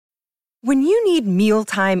When you need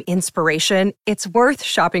mealtime inspiration, it's worth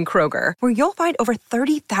shopping Kroger, where you'll find over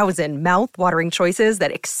 30,000 mouth-watering choices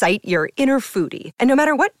that excite your inner foodie. And no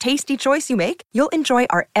matter what tasty choice you make, you'll enjoy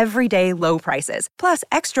our everyday low prices, plus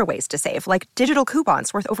extra ways to save, like digital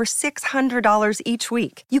coupons worth over $600 each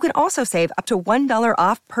week. You can also save up to $1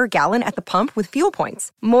 off per gallon at the pump with fuel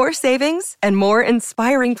points. More savings and more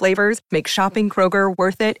inspiring flavors make shopping Kroger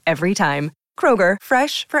worth it every time. Kroger,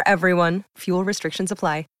 fresh for everyone. Fuel restrictions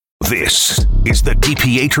apply. This is the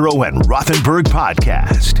DiPietro and Rothenberg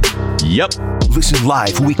podcast. Yep. Listen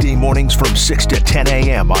live weekday mornings from 6 to 10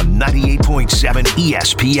 a.m. on 98.7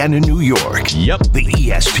 ESPN in New York. Yep. The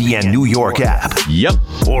ESPN New York app. Yep.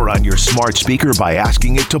 Or on your smart speaker by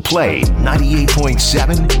asking it to play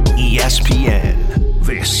 98.7 ESPN.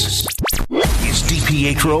 This is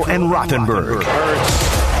DiPietro and Rothenberg.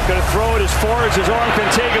 Hurts going to throw it as far as his arm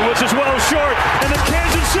can take it, which is well short. And the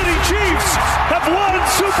Kansas City Chiefs have won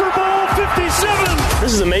Super Bowl 57.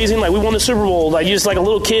 This is amazing. Like, we won the Super Bowl. Like, you're just like a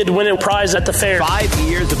little kid winning a prize at the fair. 5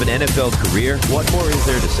 years of an NFL career. What more is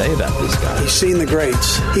there to say about this guy? He's seen the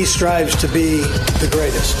greats. He strives to be the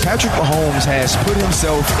greatest. Patrick Mahomes has put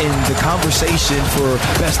himself in the conversation for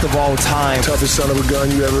best of all time. Toughest son of a gun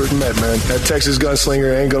you ever met, man. That Texas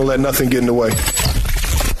gunslinger ain't gonna let nothing get in the way.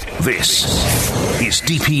 This is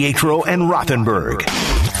DiPietro and Rothenberg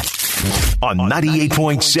on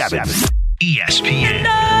 98.7 ESPN.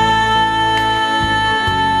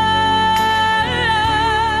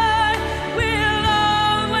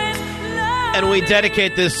 And we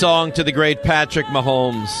dedicate this song to the great Patrick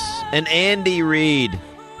Mahomes and Andy Reid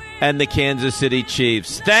and the Kansas City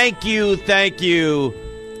Chiefs. Thank you, thank you,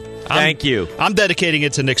 thank you. I'm dedicating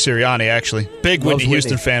it to Nick Sirianni, actually. Big Whitney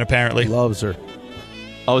Houston fan, apparently. Loves her.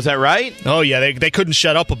 Oh, is that right? Oh, yeah, they couldn't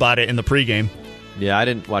shut up about it in the pregame. Yeah, I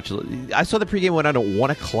didn't watch it. I saw the pregame went on at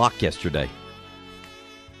 1 o'clock yesterday.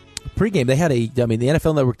 Pregame, they had the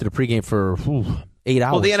NFL Network did a pregame for 8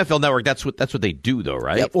 hours. Well, the NFL Network, that's what they do, though,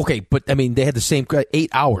 right? Yeah, okay, but, they had the same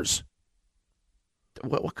 8 hours.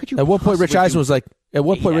 What could you At one point, Rich Eisen was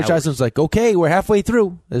like, okay, we're halfway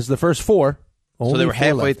through. This is the first 4. So they were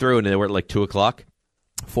halfway through, and they were at like 2 o'clock?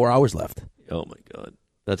 4 hours left. Oh, my God.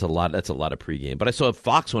 That's a lot of pregame. But I saw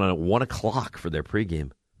Fox went on at 1 o'clock for their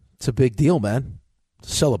pregame. It's a big deal, man.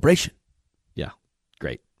 It's a celebration. Yeah,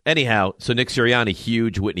 great. Anyhow, so Nick Sirianni,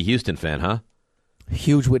 huge Whitney Houston fan, huh?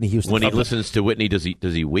 Huge Whitney Houston fan. When he fan. listens to Whitney, does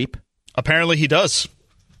he weep? Apparently he does,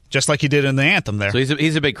 just like he did in the anthem there. So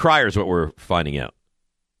he's a big crier is what we're finding out.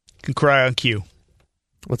 Can cry on cue.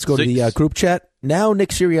 Let's go to the group chat. Now Nick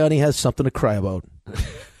Sirianni has something to cry about.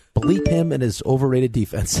 Bleep him and his overrated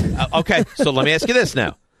defense. Okay, so let me ask you this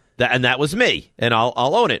now. That was me, and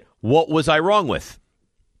I'll own it. What was I wrong with?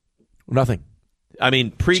 Nothing. I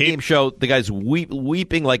mean, pregame show, the guy's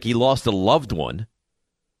weeping like he lost a loved one.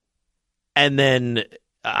 And then,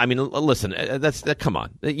 listen, come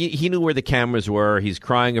on. He knew where the cameras were. He's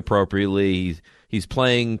crying appropriately. He's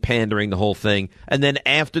playing, pandering, the whole thing. And then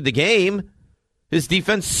after the game, his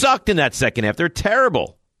defense sucked in that second half. They're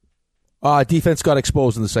terrible. Defense got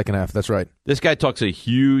exposed in the second half. That's right. This guy talks a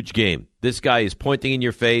huge game. This guy is pointing in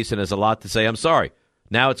your face and has a lot to say. I'm sorry.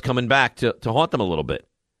 Now it's coming back to haunt him a little bit.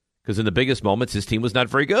 Because in the biggest moments, his team was not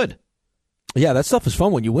very good. Yeah, that stuff is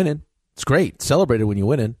fun when you win in. It's great. Celebrated when you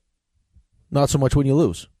win in. Not so much when you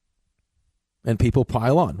lose. And people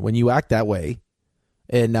pile on. When you act that way,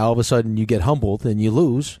 and now all of a sudden you get humbled and you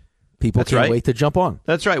lose, people can't wait to jump on.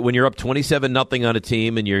 That's right. When you're up 27-0 on a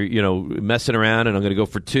team and you're messing around and I'm going to go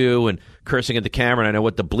for 2 and cursing at the camera and I know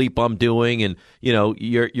what the bleep I'm doing and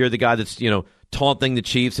you're the guy that's taunting the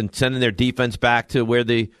Chiefs and sending their defense back to where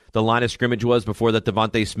the line of scrimmage was before that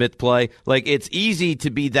Devontae Smith play. Like, it's easy to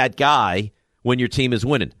be that guy when your team is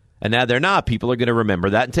winning. And now they're not. People are going to remember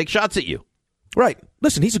that and take shots at you. Right.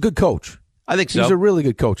 Listen, he's a good coach. I think so. He's a really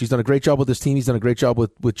good coach. He's done a great job with his team. He's done a great job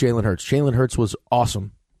with Jalen Hurts. Jalen Hurts was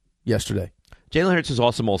awesome yesterday. Jalen Hurts is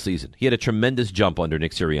awesome all season. He had a tremendous jump under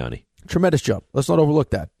Nick Sirianni. Tremendous jump. Let's not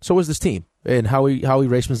overlook that. So is this team. And Howie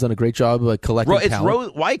Roseman's done a great job collecting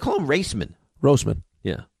talent. Why call him Roseman? Roseman.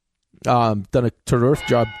 Yeah. Done a terrific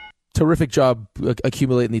job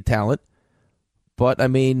accumulating the talent. But,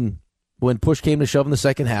 when push came to shove in the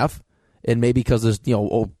second half, and maybe because there's,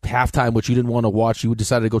 halftime, which you didn't want to watch, you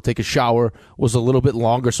decided to go take a shower, was a little bit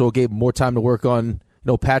longer, so it gave more time to work on,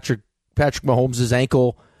 Patrick Mahomes'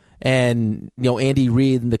 ankle, and, Andy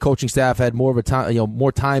Reid and the coaching staff had more of a time,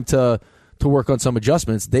 more time to work on some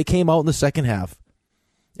adjustments. They came out in the second half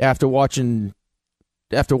after watching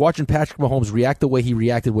Patrick Mahomes react the way he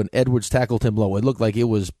reacted when Edwards tackled him low. It looked like it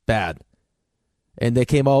was bad. And they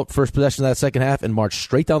came out first possession of that second half and marched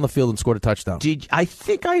straight down the field and scored a touchdown. I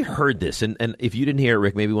think I heard this, and if you didn't hear it,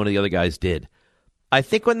 Rick, maybe one of the other guys did. I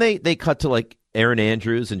think when they cut to like Erin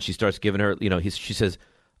Andrews and she starts giving her, she says,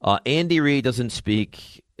 Andy Reid doesn't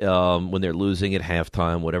speak when they're losing at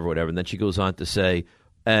halftime, whatever. And then she goes on to say,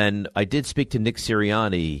 and I did speak to Nick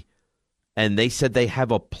Sirianni, and they said they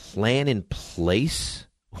have a plan in place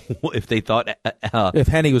if they thought if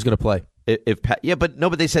Henny was going to play.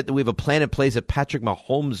 But they said that we have a plan in place if Patrick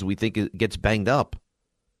Mahomes we think gets banged up.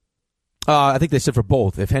 I think they said for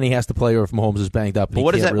both. If Henny has to play or if Mahomes is banged up. But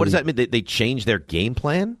what does that mean? They changed their game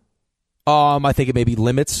plan? I think it may be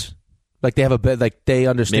limits. Like they have they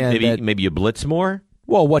understand maybe you blitz more.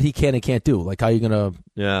 Well, what he can and can't do. Like how you gonna?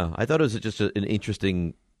 Yeah, I thought it was just an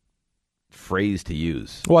interesting phrase to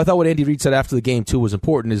use. Well, I thought what Andy Reid said after the game too was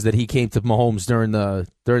important. Is that he came to Mahomes during the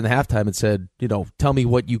halftime and said, tell me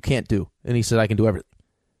what you can't do, and he said, I can do everything.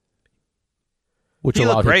 Which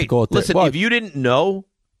allowed him to go. Listen, if you didn't know.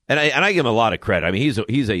 And I give him a lot of credit. I mean,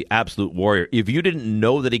 he's a absolute warrior. If you didn't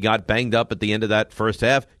know that he got banged up at the end of that first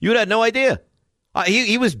half, you'd had no idea.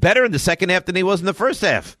 He was better in the second half than he was in the first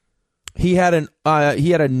half. He had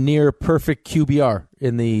a near perfect QBR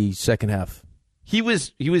in the second half. He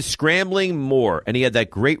was scrambling more, and he had that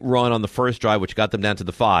great run on the first drive, which got them down to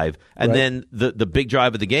the 5. And then the big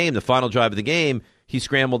drive of the game, the final drive of the game, he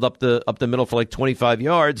scrambled up the middle for like 25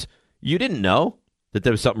 yards. You didn't know that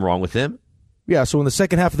there was something wrong with him. Yeah, so in the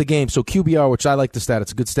second half of the game, so QBR, which I like the stat,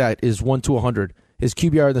 it's a good stat, is 1 to 100. His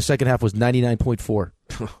QBR in the second half was 99.4.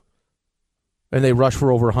 And they rushed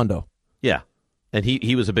for over a hundo. Yeah, and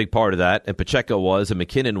he was a big part of that, and Pacheco was, and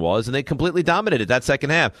McKinnon was, and they completely dominated that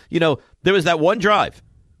second half. There was that one drive,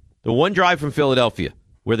 the one drive from Philadelphia,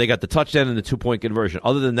 where they got the touchdown and the 2-point conversion.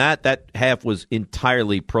 Other than that half was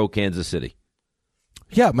entirely pro-Kansas City.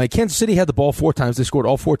 Yeah, Kansas City had the ball 4 times. They scored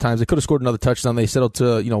all 4 times. They could have scored another touchdown. They settled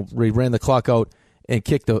to, they ran the clock out and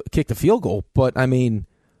kicked the field goal. But, I mean,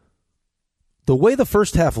 the way the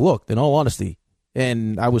first half looked, in all honesty,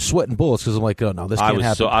 and I was sweating bullets because I'm like, oh, no, this can't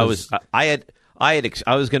happen. So I was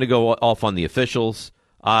going to go off on the officials.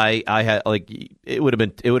 I had, it would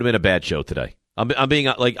have been a bad show today. I'm being,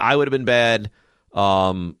 I would have been bad.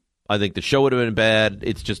 I think the show would have been bad.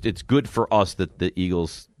 It's good for us that the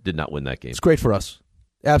Eagles did not win that game. It's great for us.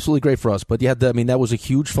 Absolutely great for us, but that was a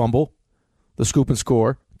huge fumble, the scoop and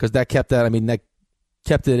score, because that kept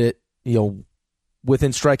it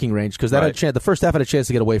within striking range, because that had a chance. The first half had a chance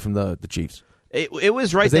to get away from the Chiefs. It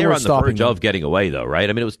was right there on the verge of getting away, though, right?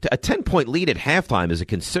 I mean, it was a 10-point lead at halftime is a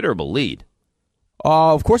considerable lead.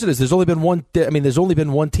 Of course it is. There's only been one. There's only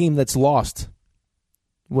been one team that's lost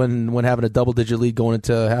when having a double-digit lead going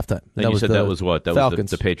into halftime. And you said that was what? That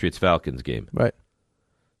Falcons. was the Patriots-Falcons game, right?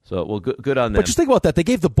 So, well, good on them. But just think about that. They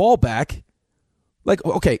gave the ball back. Like,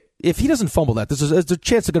 okay, if he doesn't fumble that, there's a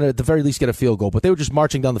chance they're going to, at the very least, get a field goal. But they were just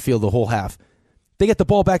marching down the field the whole half. They get the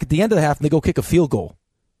ball back at the end of the half, and they go kick a field goal.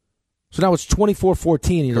 So now it's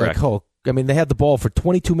 24-14, and you're Correct. like, oh, they had the ball for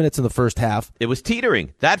 22 minutes in the first half. It was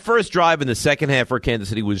teetering. That first drive in the second half for Kansas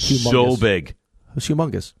City was so big. It was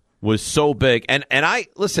humongous. Was so big. And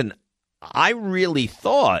I really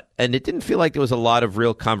thought, and it didn't feel like there was a lot of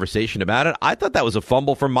real conversation about it, I thought that was a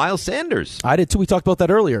fumble from Miles Sanders. I did too. We talked about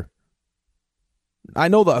that earlier. I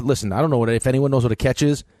know listen, I don't know if anyone knows what a catch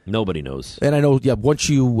is. Nobody knows. And I know, once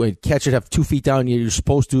you catch it, have 2 feet down, you're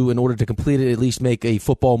supposed to, in order to complete it, at least make a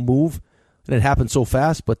football move. And it happened so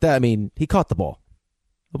fast. But he caught the ball.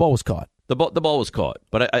 The ball was caught. The ball was caught.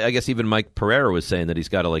 But I guess even Mike Pereira was saying that he's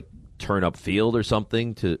got to, turn up field or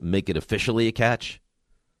something to make it officially a catch.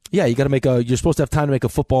 Yeah, you got to you're supposed to have time to make a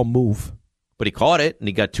football move. But he caught it, and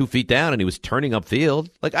he got 2 feet down, and he was turning up field.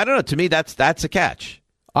 I don't know. To me, that's a catch.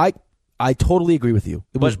 I totally agree with you.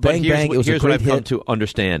 It was bang. It was a great hit. Here's what I've come to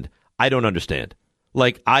understand. I don't understand.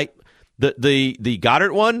 The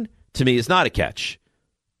Goddard one, to me, is not a catch.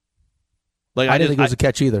 I didn't think it was a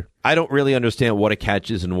catch either. I don't really understand what a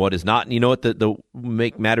catch is and what is not. And you know what? The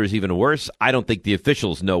make matters even worse. I don't think the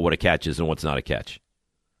officials know what a catch is and what's not a catch.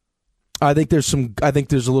 I think there's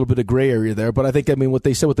a little bit of gray area there, but I think what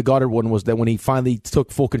they said with the Goddard one was that when he finally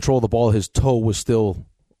took full control of the ball, his toe was still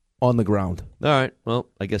on the ground. All right. Well,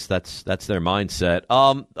 I guess that's their mindset.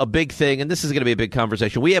 A big thing, and this is going to be a big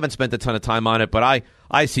conversation. We haven't spent a ton of time on it, but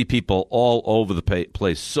I see people all over the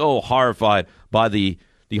place so horrified by the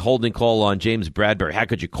holding call on James Bradbury. How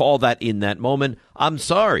could you call that in that moment? I'm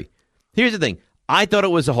sorry. Here's the thing. I thought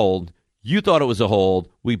it was a hold. You thought it was a hold.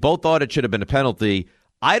 We both thought it should have been a penalty.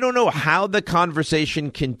 I don't know how the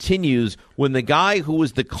conversation continues when the guy who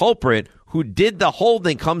was the culprit, who did the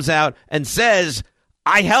holding, comes out and says,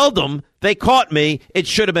 I held them. They caught me. It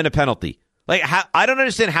should have been a penalty. Like, I don't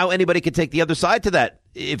understand how anybody could take the other side to that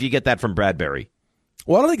if you get that from Bradbury.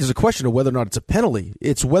 Well, I don't think it's a question of whether or not it's a penalty.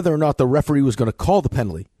 It's whether or not the referee was going to call the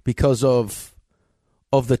penalty because of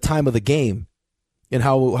the time of the game and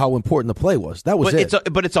how important the play was. That was it.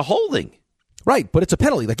 But it's a holding. Right, but it's a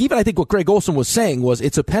penalty. Like, even I think what Greg Olson was saying was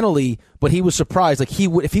it's a penalty, but he was surprised. Like,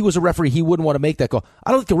 if he was a referee, he wouldn't want to make that call.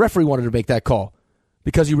 I don't think the referee wanted to make that call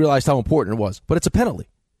because he realized how important it was. But it's a penalty.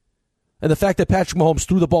 And the fact that Patrick Mahomes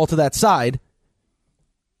threw the ball to that side,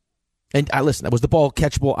 and listen, was the ball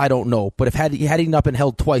catchable? I don't know. But had he not been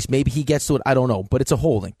held twice, maybe he gets to it. I don't know. But it's a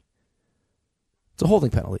holding. It's a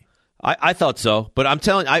holding penalty. I thought so, but I'm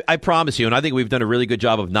telling I promise you, and I think we've done a really good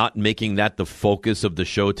job of not making that the focus of the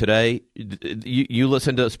show today. You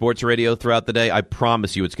listen to sports radio throughout the day. I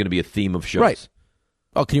promise you it's going to be a theme of shows. Right.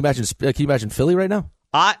 Oh, can you imagine Philly right now?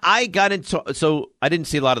 I got into, so I didn't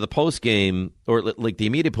see a lot of the post game or like the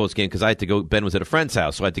immediate post game because I had to go. Ben was at a friend's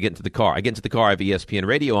house, so I had to get into the car. I get into the car, I have ESPN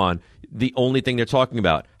radio on. The only thing they're talking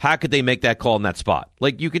about, how could they make that call in that spot?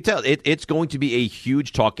 Like, you could tell it's going to be a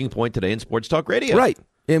huge talking point today in sports talk radio. Right.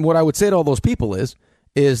 And what I would say to all those people is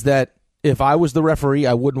that if I was the referee,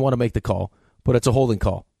 I wouldn't want to make the call, but it's a holding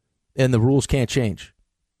call, and the rules can't change.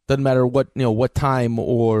 Doesn't matter what time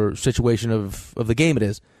or situation of the game it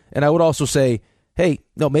is. And I would also say, hey,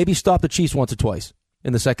 no, maybe stop the Chiefs once or twice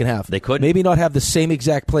in the second half. They could maybe not have the same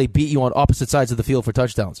exact play beat you on opposite sides of the field for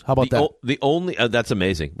touchdowns. How about that? The only that's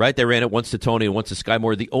amazing, right? They ran it once to Tony and once to Sky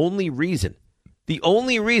Moore. The only reason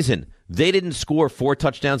they didn't score 4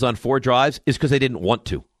 touchdowns on 4 drives is because they didn't want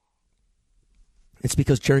to. It's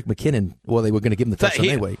because Jerick McKinnon, well, they were going to give him the touchdown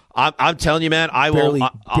anyway. I'm telling you, man,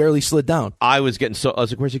 barely slid down. I was getting I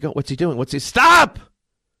was like, where's he going? What's he doing? Stop!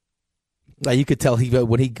 Now, you could tell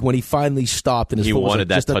when he finally stopped and his he foot wanted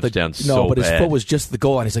was that touchdown so but his bad. foot was just the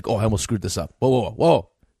goal line. He's like, oh, I almost screwed this up. Whoa.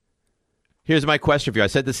 Here's my question for you. I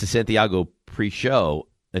said this to Santiago pre-show,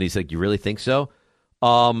 and he's like, you really think so?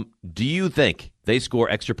 Do you think they score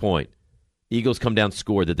extra point, Eagles come down,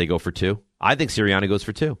 score, that they go for 2? I think Sirianni goes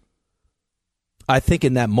for 2. I think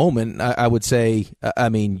in that moment, I would say,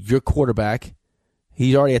 your quarterback,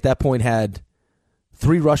 he already at that point had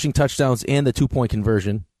 3 rushing touchdowns and the 2-point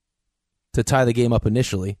conversion to tie the game up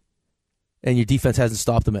initially, and your defense hasn't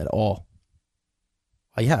stopped them at all.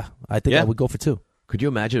 I think I would go for 2. Could you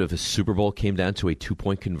imagine if a Super Bowl came down to a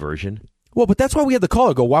 2-point conversion? Well, but that's why we had the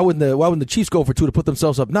caller go, why wouldn't the Chiefs go for 2 to put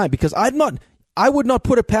themselves up 9? Because I would not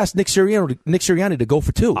put it past Nick Sirianni to go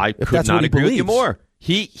for 2. I could not agree with you more.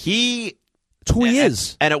 It's who he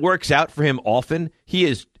is. And it works out for him often. He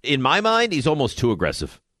is, in my mind, he's almost too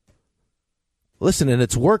aggressive. Listen, and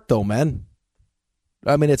it's worked, though, man.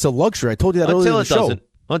 I mean, it's a luxury. I told you that earlier in the show.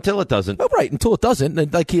 Until it doesn't. Oh, right, until it doesn't.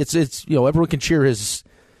 And like it's everyone can cheer his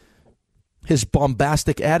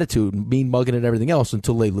bombastic attitude, mean mugging and everything else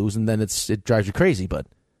until they lose, and then it drives you crazy. But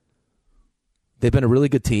they've been a really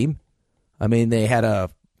good team. I mean, they had a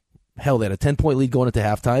 10-point lead going into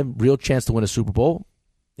halftime, real chance to win a Super Bowl.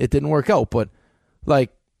 It didn't work out, but like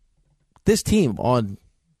this team on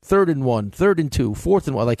 3rd and 1, 3rd and 2, 4th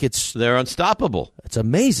and 1, they're unstoppable. It's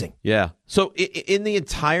amazing. Yeah. So in the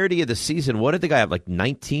entirety of the season, what did the guy have?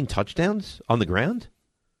 19 touchdowns on the ground?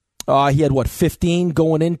 He had 15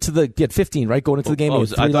 going into the. He had 15, right, going into the game. I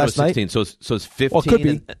thought it was 16. Night. So it's 15, could be.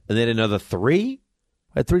 and then another 3.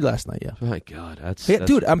 I had 3 last night. Yeah. My God, that's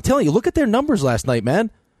dude. I'm telling you, look at their numbers last night, man.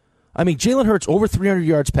 I mean, Jalen Hurts over 300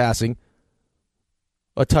 yards passing.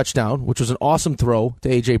 A touchdown, which was an awesome throw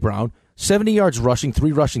to A.J. Brown. 70 yards rushing,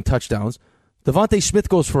 3 rushing touchdowns. Devontae Smith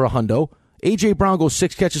goes for a hundo. A.J. Brown goes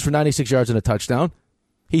 6 catches for 96 yards and a touchdown.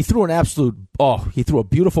 He threw he threw a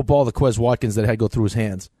beautiful ball to Quez Watkins that had to go through his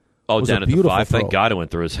hands. Oh, down at the 5. Throw. Thank God it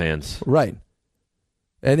went through his hands. Right.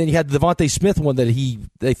 And then you had the Devontae Smith one that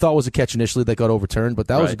they thought was a catch initially that got overturned, but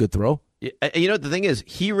that was a good throw. You know, the thing is,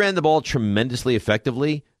 he ran the ball tremendously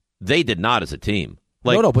effectively. They did not as a team.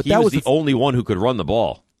 But he that was the only one who could run the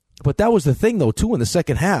ball. But that was the thing, though, too, in the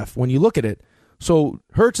second half, when you look at it. So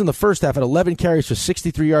Hurts in the first half had 11 carries for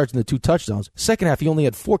 63 yards and the 2 touchdowns. Second half, he only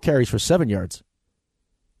had 4 carries for 7 yards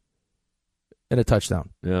and a touchdown.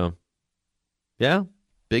 Yeah. Yeah.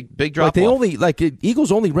 Big drop off.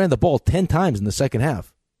 Eagles only ran the ball 10 times in the second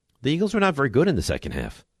half. The Eagles were not very good in the second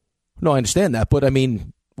half. No, I understand that, but I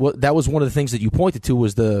mean, that was one of the things that you pointed to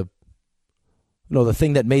was the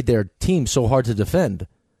thing that made their team so hard to defend.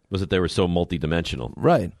 Was that they were so multidimensional.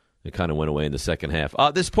 Right. It kind of went away in the second half.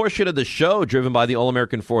 This portion of the show, driven by the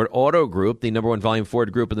All-American Ford Auto Group, the #1 volume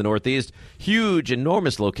Ford group in the Northeast. Huge,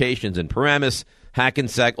 enormous locations in Paramus,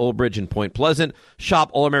 Hackensack, Old Bridge, and Point Pleasant.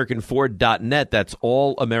 Shop allamericanford.net. That's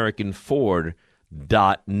allamericanford.net.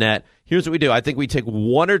 Here's what we do. I think we take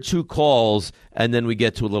one or two calls, and then we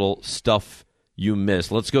get to a little stuff you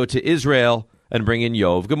missed. Let's go to Israel and bring in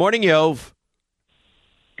Yov. Good morning, Yov.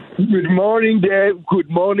 Good morning, Dave. Good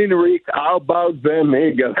morning, Rick. How about them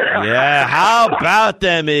Eagles? Yeah, how about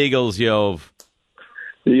them Eagles, Yov?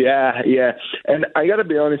 Yeah. And I got to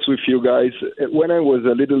be honest with you guys. When I was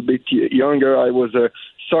a little bit younger, I was a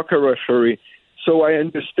soccer referee. So I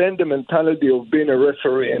understand the mentality of being a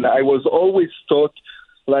referee. And I was always taught,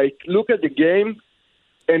 like, look at the game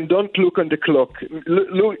and don't look on the clock.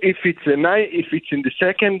 Look if it's if it's in the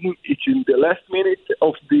second, it's in the last minute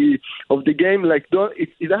of the game. Like,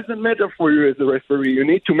 it doesn't matter for you as a referee. You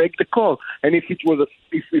need to make the call. And if it was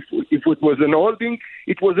if it was an holding,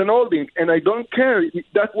 it was an holding. And I don't care.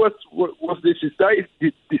 That was this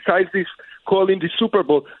decisive call in the Super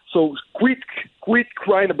Bowl. So quit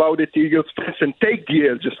crying about it, Eagles fans, and take the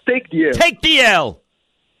L. Just take the L. Take the L.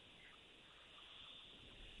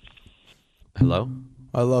 Hello.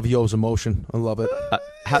 I love Yov's emotion. I love it.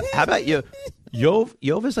 How about you?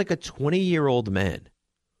 Yov is like a 20-year-old man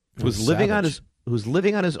who's living on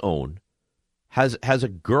his own, has a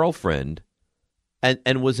girlfriend,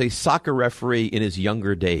 and was a soccer referee in his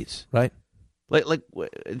younger days. Right. Like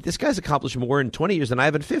this guy's accomplished more in 20 years than I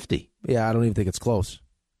have in 50. Yeah, I don't even think it's close.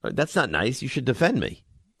 That's not nice. You should defend me.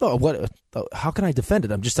 Oh, what? How can I defend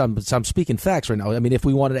it? I'm speaking facts right now. I mean, if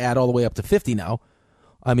we wanted to add all the way up to 50 now.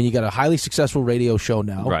 I mean, you got a highly successful radio show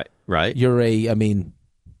now. Right. You're a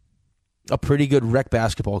pretty good rec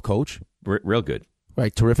basketball coach. Real good.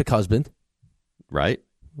 Right. Terrific husband. Right.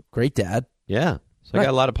 Great dad. Yeah. So I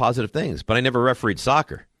got a lot of positive things, but I never refereed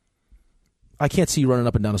soccer. I can't see you running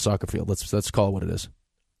up and down a soccer field. Let's call it what it is.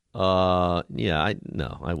 I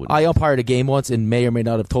wouldn't. I umpired a game once and may or may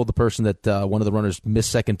not have told the person that one of the runners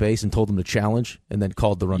missed second base and told them to challenge and then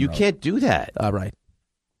called the runner. You can't do that. Right.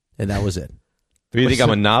 And that was it. Do you think I'm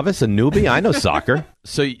a novice, a newbie? I know soccer.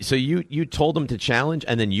 So you told him to challenge,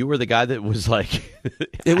 and then you were the guy that was like...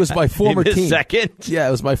 It was my former team. Second? Yeah,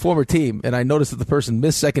 it was my former team, and I noticed that the person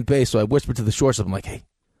missed second base, so I whispered to the shortstop, I'm like, hey,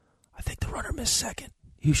 I think the runner missed second.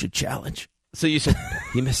 You should challenge. So you said,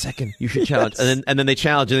 he missed second. You should challenge. Yes. And then they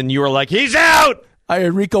challenged, and then you were like, he's out! I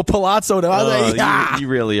had Rico Palazzo. I was like, yeah. You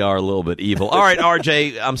really are a little bit evil. All right,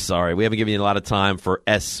 RJ, I'm sorry. We haven't given you a lot of time for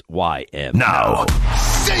SYM. Now.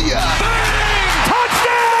 See ya!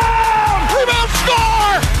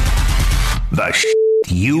 The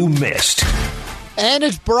you missed. And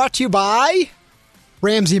it's brought to you by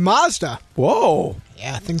Ramsey Mazda. Whoa.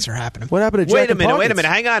 Yeah, things are happening. What happened to Jack Wait a minute.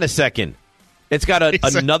 Hang on a second. It's got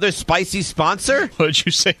another spicy sponsor? What did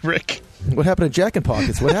you say, Rick? What happened to Jack in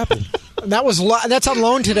Pockets? What happened? That's on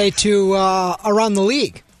loan today to Around the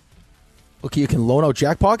League. Okay, you can loan out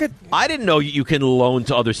Jack Pocket? I didn't know you can loan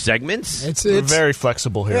to other segments. We're very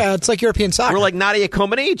flexible here. Yeah, it's like European soccer. We're like Nadia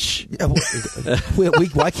Comaneci. Yeah,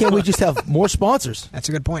 why can't we just have more sponsors? That's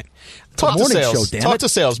a good point. Talk to sales. Show, damn Talk it. to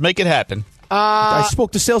sales. Make it happen. I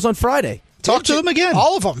spoke to sales on Friday. Talk to them again.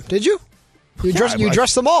 All of them, did you? You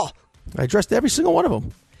addressed them all. I addressed every single one of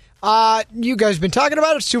them. You guys have been talking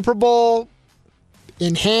about it. Super Bowl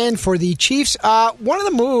in hand for the Chiefs. One of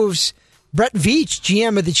the moves Brett Veach,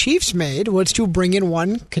 GM of the Chiefs, made was to bring in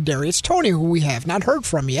one Kadarius Toney, who we have not heard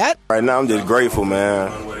from yet. Right now, I'm just grateful, man.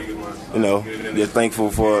 You know, just thankful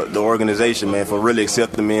for the organization, man, for really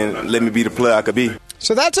accepting me and letting me be the player I could be.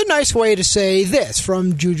 So that's a nice way to say this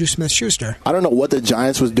from Juju Smith-Schuster. I don't know what the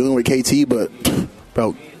Giants was doing with KT, but,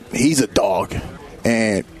 bro, he's a dog.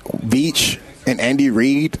 And Veach and Andy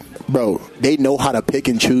Reid, bro, they know how to pick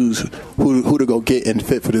and choose who to go get and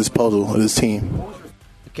fit for this puzzle of this team.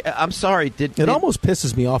 I'm sorry. It almost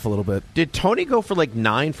pisses me off a little bit. Did Toney go for like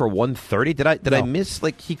 9 for 130? Did I miss?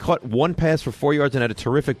 Like he caught one pass for 4 yards and had a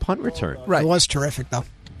terrific punt return. Right, it was terrific though.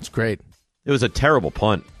 It's great. It was a terrible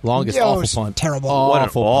punt. Longest awful punt. Terrible. What an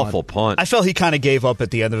awful punt. I felt he kind of gave up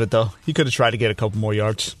at the end of it though. He could have tried to get a couple more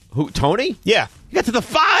yards. Who? Toney? Yeah, he got to the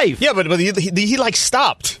 5. Yeah, but he like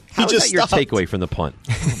stopped. How he just is that stopped. your takeaway from the punt?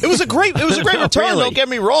 It was a great return. Really? Don't get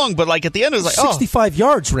me wrong, but like at the end, it was like 65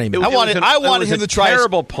 yards, Raymond. I wanted him to try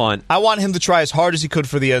terrible punt. I wanted him to try as hard as he could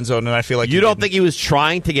for the end zone, and I feel like you don't think he was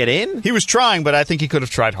trying to get in? He was trying, but I think he could have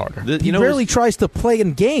tried harder. He rarely tries to play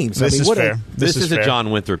in games. This is fair. This is a John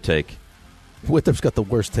Winthrop take. Winthrop's got the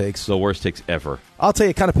worst takes. The worst takes ever. I'll tell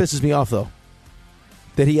you, it kind of pisses me off though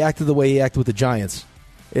that he acted the way he acted with the Giants,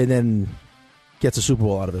 and then gets a Super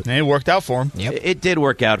Bowl out of it. And it worked out for him. Yep. It did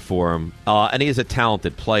work out for him, and he is a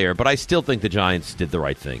talented player, but I still think the Giants did the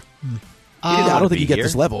right thing. I don't think you get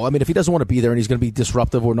this level. I mean, if he doesn't want to be there and he's going to be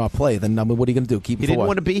disruptive or not play, then what are you going to do? Keep him He for didn't what?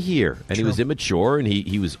 want to be here, and he was immature, and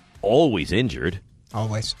he was always injured.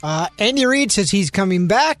 Always. Andy Reid says he's coming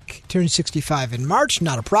back. Turned 65 in March.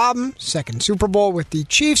 Not a problem. Second Super Bowl with the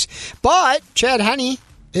Chiefs. But Chad Henne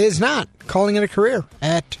is not. Calling it a career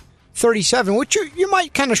at 37, which you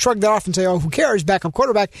might kind of shrug that off and say, oh, who cares? Backup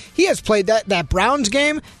quarterback. He has played that Browns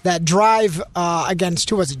game, that drive against,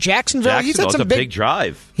 who was it, Jacksonville? He's had some big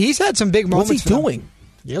drive. He's had some big moments. What's he doing?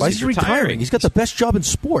 Why is he retiring? He's got the best job in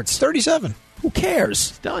sports. 37. Who cares?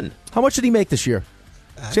 He's done. How much did he make this year?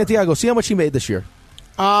 Santiago, see how much he made this year.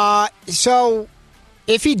 So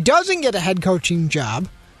if he doesn't get a head coaching job,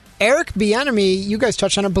 Eric Bieniemy, you guys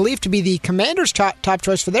touched on it, believed to be the Commanders' top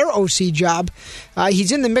choice for their OC job.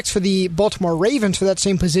 He's in the mix for the Baltimore Ravens for that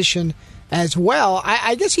same position as well.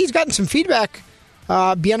 I guess he's gotten some feedback.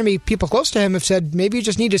 Bieniemy, people close to him have said, maybe you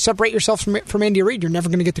just need to separate yourself from Andy Reid. You're never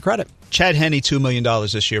going to get the credit. Chad Henne, $2 million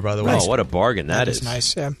this year, by the way. Oh, what a bargain that is.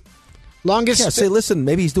 Nice, yeah. Longest. Yeah, say, listen,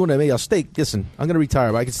 maybe he's doing it. Maybe I'll stay. Listen, I'm going to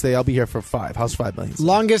retire, but I can stay. I'll be here for 5. How's $5 million?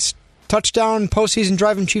 Longest touchdown postseason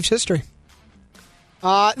drive in Chiefs history.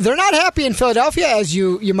 They're not happy in Philadelphia, as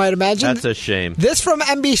you might imagine. That's a shame. This from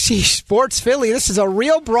NBC Sports Philly. This is a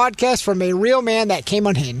real broadcast from a real man that came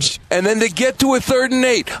unhinged. And then to get to a 3rd and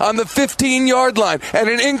 8 on the 15-yard line and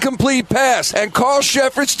an incomplete pass, and Carl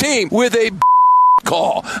Shepard's team with a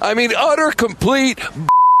call. I mean, utter complete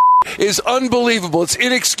is unbelievable. It's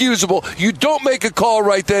inexcusable. You don't make a call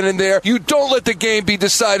right then and there. You don't let the game be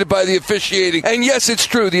decided by the officiating. And yes, it's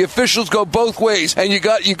true. The officials go both ways, and you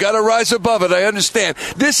got to rise above it. I understand.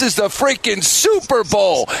 This is the freaking Super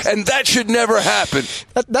Bowl, and that should never happen.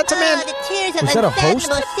 That's a man. The tears of Was that a host?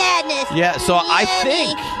 sadness. Yeah, so I think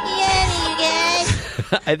You guys.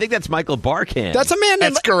 I think that's Michael Barkan. That's a man.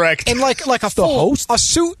 That's correct. And like a full host, a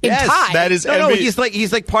suit and Yes, tie. that is no, he's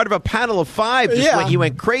like part of a panel of 5. Just Yeah. he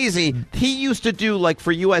went crazy. He used to do like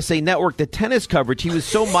for USA Network the tennis coverage. He was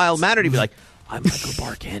so mild mannered. He'd be like, "I'm Michael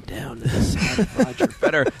Barkan down to the side of Roger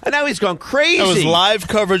Federer," and now he's gone crazy. That was live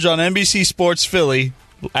coverage on NBC Sports Philly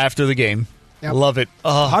after the game. Yep. Love it.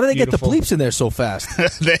 Oh, How did they beautiful. get the bleeps in there so fast?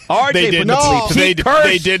 RJ they put didn't. the bleeps. They, He did, cursed.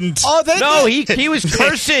 they didn't. Oh, No, he was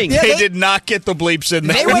cursing. Yeah, they did not get the bleeps in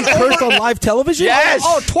They there. went He cursed on live television? Yes.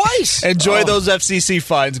 Oh, twice. Enjoy those FCC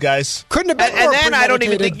fines, guys. Couldn't have been And more then I don't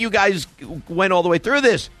even premeditated. think you guys went all the way through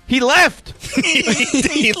this. He left.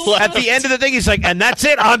 He left. At the end of the thing, he's like, "And that's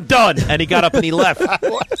it. I'm done." And he got up and he left.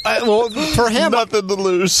 Well, for him, Nothing to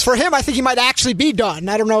lose. For him, I think he might actually be done.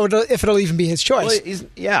 I don't know if it'll even be his choice. Well,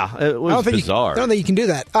 it was bizarre. I don't think you can do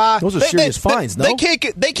that. Those are serious fines, no?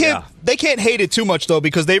 They can't hate it too much though,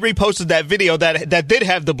 because they reposted that video that did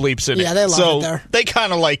have the bleeps in it. Yeah, they love so it there. They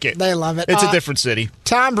kind of like it. They love it. It's a different city.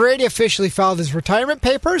 Tom Brady officially filed his retirement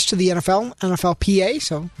papers to the NFLPA,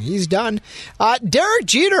 so he's done. Derek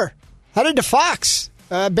Jeter headed to Fox.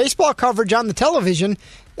 Baseball coverage on the television.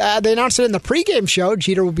 They announced it in the pregame show.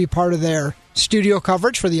 Jeter will be part of their studio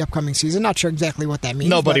coverage for the upcoming season. Not sure exactly what that means.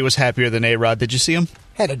 Nobody was happier than A-Rod.Id you see him?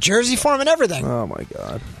 Had a jersey for him and everything. Oh, my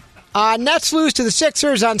God. Nets lose to the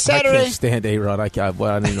Sixers on Saturday. I can't stand A-Rod. I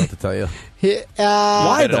don't even know what to tell you.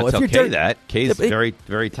 Why, though? If you're that, K's very,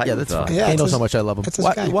 very tight. Yeah, that's fine. Yeah, Kay knows his- how much I love him. that's his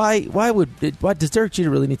guy. Why does Derek Jeter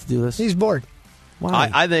really need to do this? He's bored. Why?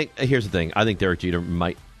 I think here's the thing. I think Derek Jeter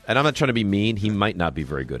might, and I'm not trying to be mean. He might not be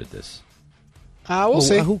very good at this. We'll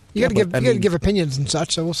see. You got but, to give opinions and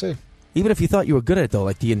such, so we'll see. Even if you thought you were good at it, though,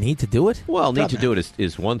 like, do you need to do it? Well, need to do it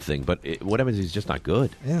is one thing, but what happens is he's just not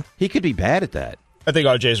good. Yeah. He could be bad at that. I think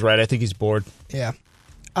RJ's right. I think he's bored. Yeah.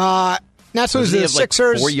 Nets lose Doesn't to he the have, like,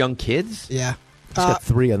 Sixers. 4 young kids? Yeah. He's got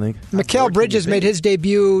 3, I think. Mikal Bridges made his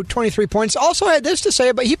debut, 23 points. Also had this to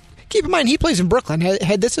say, but keep in mind he plays in Brooklyn.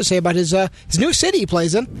 Had this to say about his new city he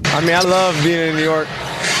plays in. I mean, I love being in New York.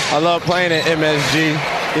 I love playing at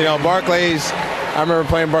MSG. You know, Barclays. I remember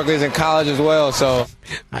playing Barclays in college as well. So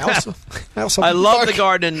I also I love the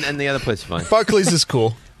Garden and the other place is fine. Barclays is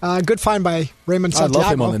cool. Good find by Raymond Santiago.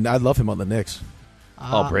 I love him on the Knicks.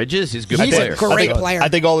 Bridges, he's a good He's player. a great player. I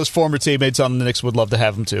think all his former teammates on the Knicks would love to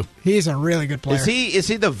have him too. He's a really good player. Is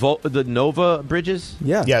he the Nova Bridges?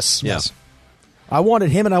 Yeah. Yes. Yeah. I wanted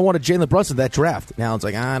him and I wanted Jalen Brunson that draft. Now it's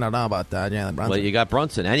like, I don't know about that, Jalen Brunson. Well, you got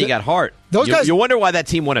Brunson and you got Hart. Those guys- you wonder why that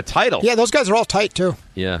team won a title. Yeah, those guys are all tight, too.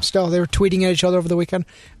 Yeah. Still, they were tweeting at each other over the weekend.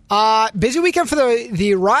 Busy weekend for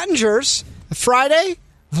the Rangers. Friday,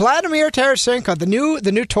 Vladimir Tarasenko,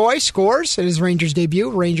 the new toy, scores in his Rangers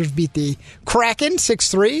debut. Rangers beat the Kraken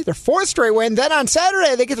 6-3, their 4th straight win. Then on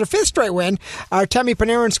Saturday, they get their 5th straight win. Artemi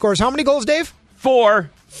Panarin scores how many goals, Dave? 4.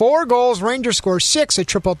 4 goals. Rangers score 6. They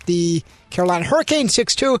trip up the Carolina Hurricanes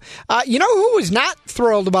 6-2. You know who was not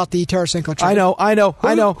thrilled about the Tarasenko trade? I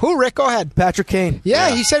know. Who, Rick? Go ahead. Patrick Kane. Yeah,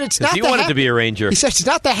 he said it's not. He wanted to be a Ranger. He said it's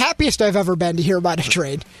not the happiest I've ever been to hear about a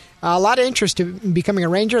trade. A lot of interest in becoming a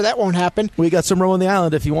Ranger. That won't happen. We got some room on the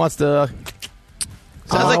island if he wants to.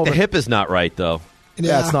 Sounds like the hip is not right, though.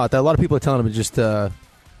 Yeah, it's not. A lot of people are telling him to just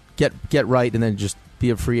get right and then just be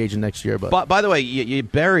a free agent next year. But by the way, you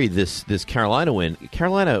buried this Carolina win.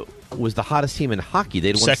 Carolina was the hottest team in hockey.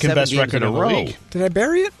 They'd won second 7 best games record in a in the row. league. Did I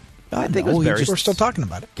bury it? I think it was buried. We're still talking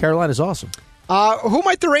about it. Carolina's awesome. Who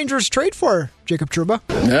might the Rangers trade for, Jacob Trouba?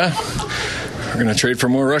 Yeah, we're going to trade for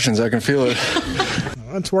more Russians. I can feel it.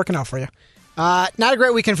 It's working out for you. Not a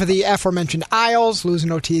great weekend for the aforementioned Isles,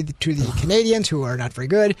 losing OT to the Canadians, who are not very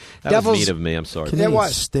good. That was mean of me. I'm sorry. It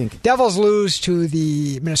was. Stink. Devils lose to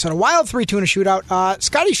the Minnesota Wild 3-2 in a shootout.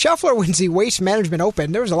 Scotty Scheffler wins the Waste Management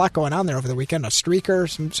Open. There was a lot going on there over the weekend. A streaker,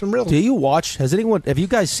 some real. Do you watch? Have you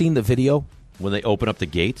guys seen the video? When they open up the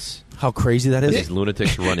gates? How crazy that is. These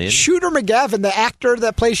lunatics run in. Shooter McGavin, the actor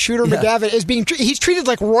that plays Shooter McGavin, is he's treated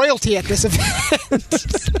like royalty at this event.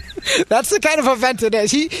 That's the kind of event it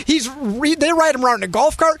is. They ride him around in a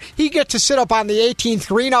golf cart. He gets to sit up on the 18th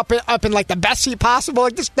green up in like the best seat possible.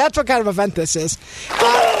 Like this, that's what kind of event this is.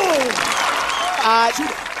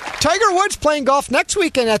 Tiger Woods playing golf next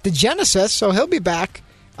weekend at the Genesis, so he'll be back.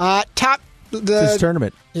 This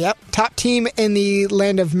tournament. Yep. Top team in the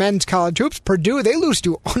land of men's college hoops. Purdue, they lose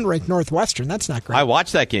to unranked Northwestern. That's not great. I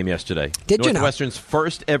watched that game yesterday. Did you know? Northwestern's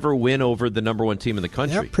first ever win over the number one team in the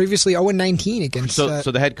country. Yep, previously 0-19 against... So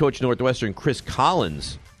the head coach of Northwestern, Chris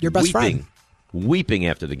Collins, your best friend. Weeping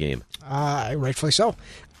after the game. Rightfully so.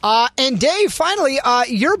 And Dave, finally,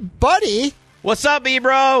 your buddy... What's up,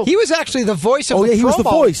 bro? He was actually the voice of the promo. He was the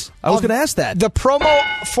voice. I was going to ask that. The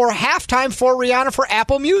promo for halftime for Rihanna for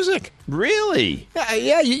Apple Music. Really?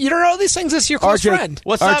 Yeah. You don't know these things. This is your close friend.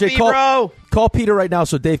 What's up, bro? Call Peter right now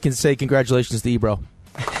so Dave can say congratulations to Ebro.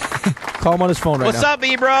 Call him on his phone right now. What's up,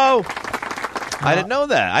 bro? I didn't know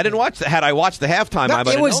that. I didn't watch that. Had I watched the halftime, I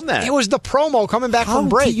might have known that. It was the promo coming back from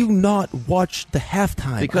break. How do you not watch the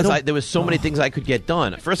halftime? Because there was so many things I could get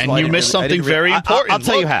done. First of all, you missed something very important. I'll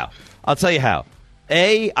tell you how.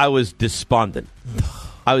 I was despondent.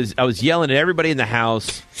 I was yelling at everybody in the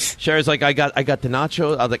house. Sherry's like, I got the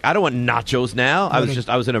nachos. I was like, I don't want nachos now.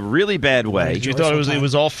 I was in a really bad way. You thought it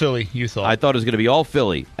was all Philly. You thought. I thought it was going to be all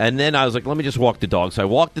Philly. And then I was like, let me just walk the dogs. So I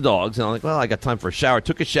walked the dogs, and I'm like, well, I got time for a shower.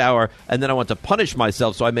 Took a shower, and then I went to punish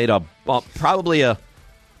myself. So I made probably a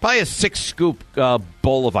 6-scoop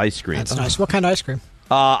bowl of ice cream. That's nice. What kind of ice cream?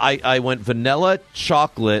 I went vanilla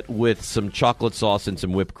chocolate with some chocolate sauce and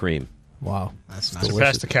some whipped cream. Wow, that's nice.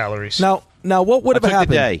 Surpassed the calories. Now, what would have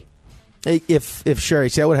happened day. if Sherry?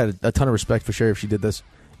 See, I would have had a ton of respect for Sherry if she did this.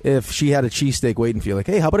 If she had a cheesesteak waiting for you, like,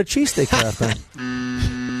 hey, how about a cheesesteak for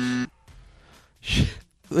halftime?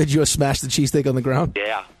 Did you have smashed the cheesesteak on the ground?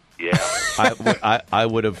 Yeah. I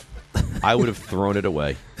would have thrown it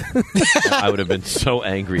away. I would have been so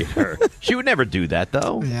angry at her. She would never do that,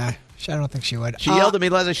 though. Yeah. I don't think she would. She yelled at me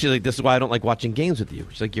last night. She's like, this is why I don't like watching games with you.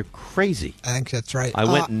 She's like, you're crazy. I think that's right. I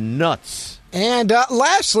went nuts. And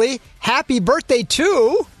lastly, happy birthday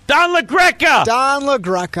to... Don LaGreca! Don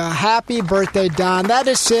LaGreca. Happy birthday, Don. That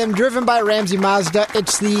is Sim, driven by Ramsey Mazda.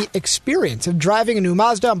 It's the experience of driving a new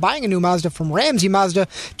Mazda and buying a new Mazda from Ramsey Mazda.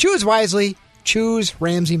 Choose wisely. Choose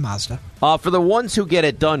Ramsey Mazda. For the ones who get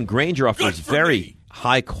it done, Grainger offers very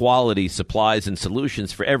high-quality supplies and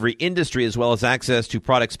solutions for every industry, as well as access to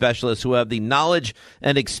product specialists who have the knowledge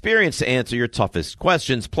and experience to answer your toughest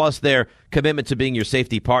questions. Plus, their commitment to being your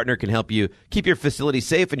safety partner can help you keep your facility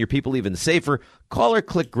safe and your people even safer. Call or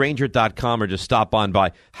click Grainger.com or just stop on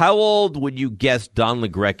by. How old would you guess Don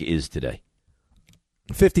LaGreca is today?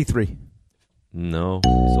 53. No,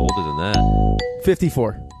 he's older than that.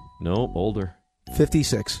 54. No, older.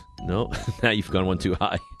 56. No, now you've gone one too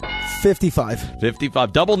high. 55.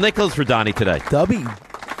 55. Double nickels for Donnie today. Dubby.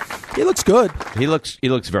 He looks good. He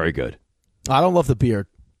looks very good. I don't love the beard.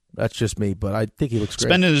 That's just me, but I think he looks great.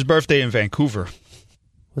 Spending his birthday in Vancouver.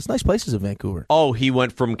 There's nice places in Vancouver. Oh, he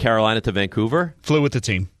went from Carolina to Vancouver? Flew with the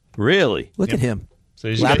team. Really? Look at him. So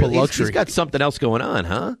he's luxury. He's got something else going on,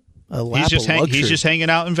 huh? He's just hanging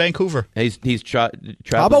out in Vancouver. He's traveling.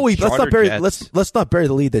 How about let's not bury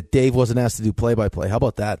the lead that Dave wasn't asked to do play-by-play. How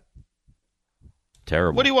about that?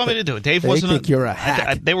 Terrible. What do you want me to do? Dave wasn't. Think you're a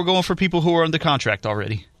hack. They were going for people who were under contract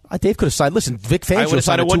already. Dave could have signed. Listen, Vic Fangio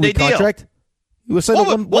signed a one-day contract. He was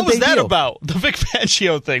what was that about? The Vic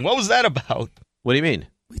Fangio thing. What was that about? What do you mean?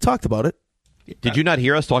 We talked about it. Did you not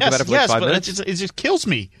hear us talk about it for like 5 minutes? It just kills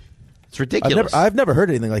me. It's ridiculous. I've never heard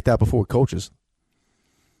anything like that before with coaches.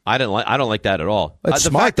 I don't like that at all. It's the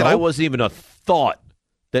smart, fact that though. I wasn't even a thought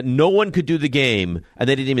that no one could do the game, and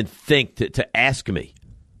they didn't even think to ask me.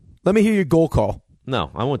 Let me hear your goal call.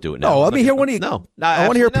 No, I won't do it now. No, let me hear one of you. No, I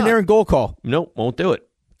want to hear a Panarin goal call. Nope, won't do it.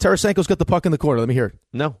 Tarasenko's got the puck in the corner. Let me hear it.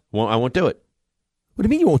 No, I won't do it. What do you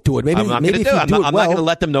mean you won't do it? Maybe I'm not maybe going to if do it. you do I'm well, not going to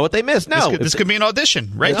let them know what they missed. No, this could be an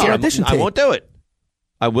audition right It's here. an audition I tape. won't do it.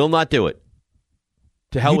 I will not do it.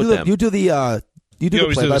 To hell with them. You do the always play do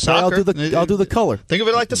by the play. soccer. I'll do the color. Think of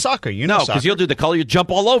it like the soccer. You know, No, because you'll do the color. You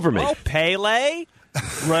jump all over me. Oh, Pele,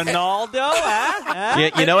 Ronaldo.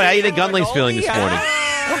 Yeah, you know what? How you think Gunling's feeling this morning?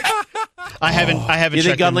 I haven't. You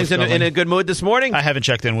think checked Gunling's in a good mood this morning? I haven't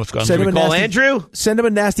checked in with Gunling. Send him a Call nasty, Andrew. Send him a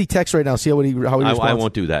nasty text right now. See how he responds. I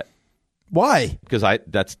won't do that Why? because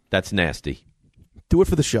that's nasty. Do it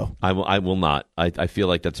for the show. I will not. I feel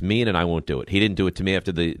like that's mean, and I won't do it. He didn't do it to me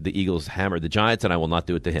after the Eagles hammered the Giants, and I will not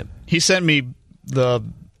do it to him. He sent me the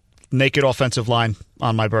naked offensive line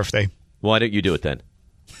on my birthday. Why don't you do it then?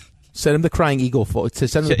 Send him the crying eagle.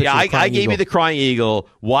 Send him the I crying gave eagle. you the crying eagle.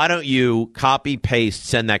 Why don't you copy paste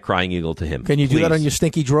send that crying eagle to him? Can you do that please? on your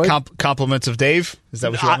stinky droid? Compliments of Dave. Is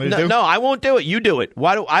that what you want me to do? No, I won't do it. You do it.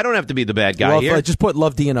 I don't have to be the bad guy here. Just put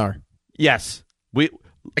love DNR. Yes, I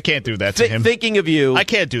can't do that to him. Thinking of you. I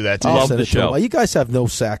can't do that to I'll him. Love send the it to him. show. You guys have no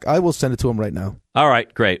sack. I will send it to him right now. All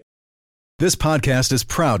right, great. This podcast is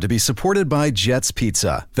proud to be supported by Jets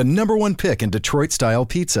Pizza, the #1 pick in Detroit-style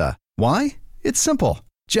pizza. Why? It's simple.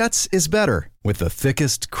 Jets is better. With the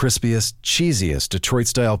thickest, crispiest, cheesiest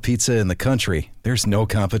Detroit-style pizza in the country, there's no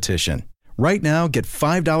competition. Right now, get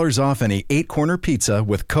 $5 off any 8-corner pizza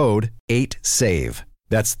with code 8SAVE.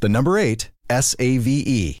 That's the number 8,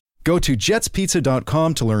 SAVE. Go to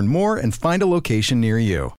jetspizza.com to learn more and find a location near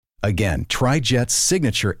you. Again, try Jet's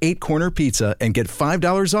signature 8-corner pizza and get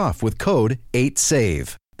 $5 off with code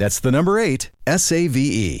 8SAVE. That's the number 8,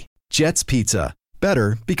 SAVE. Jet's Pizza.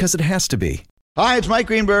 Better because it has to be. Hi, it's Mike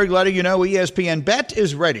Greenberg letting you know ESPN Bet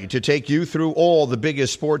is ready to take you through all the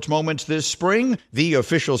biggest sports moments this spring. The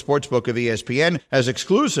official sportsbook of ESPN has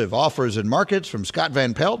exclusive offers and markets from Scott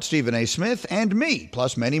Van Pelt, Stephen A. Smith, and me,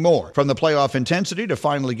 plus many more. From the playoff intensity to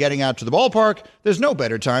finally getting out to the ballpark, there's no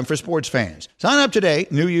better time for sports fans. Sign up today.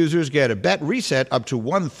 New users get a bet reset up to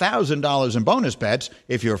 $1,000 in bonus bets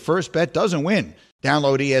if your first bet doesn't win.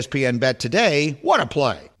 Download ESPN Bet today. What a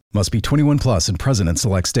play. Must be 21 plus and present in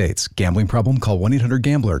select states. Gambling problem? Call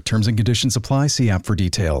 1-800-GAMBLER. Terms and conditions apply. See app for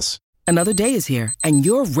details. Another day is here, and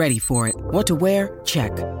you're ready for it. What to wear?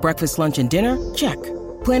 Check. Breakfast, lunch, and dinner? Check.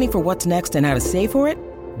 Planning for what's next and how to save for it?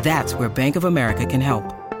 That's where Bank of America can help.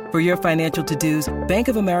 For your financial to-dos, Bank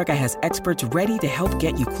of America has experts ready to help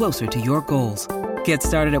get you closer to your goals. Get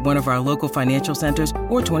started at one of our local financial centers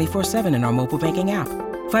or 24/7 in our mobile banking app.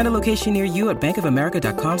 Find a location near you at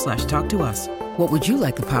bankofamerica.com/talktous. What would you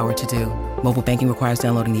like the power to do? Mobile banking requires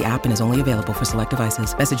downloading the app and is only available for select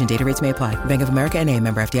devices. Message and data rates may apply. Bank of America NA,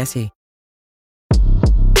 member FDIC.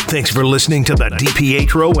 Thanks for listening to the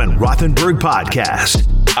DiPietro and Rothenberg podcast.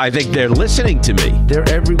 I think they're listening to me. They're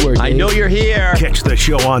everywhere, Dave. I know you're here. Catch the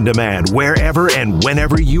show on demand wherever and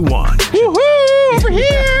whenever you want. Woohoo! Over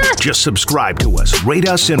here! Just subscribe to us, rate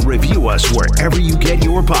us, and review us wherever you get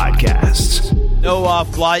your podcasts. No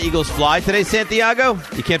Fly Eagles Fly today, Santiago?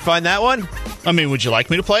 You can't find that one? I mean, would you like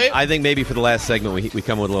me to play it? I think maybe for the last segment we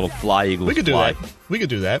come with a little Fly Eagles We could do Fly. that. We could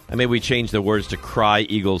do that. And maybe we change the words to Cry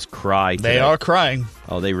Eagles Cry today. They are crying.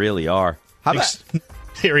 Oh, they really are. How about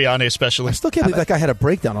Sirianni especially? I still can't believe that guy had a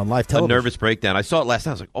breakdown on live a television. nervous breakdown? I saw it last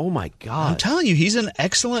night. I was like, oh my God. I'm telling you, he's an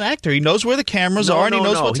excellent actor. He knows where the cameras are and he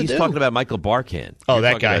knows what to he's do. talking about Michael Barkan. Oh, You're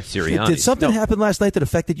that talking guy. about Sirianni. Did something happen last night that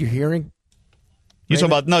affected your hearing? You talking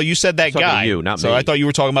about? No, you said that Talking to guy. you, not so me. I thought you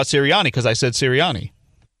were talking about Sirianni because I said Sirianni.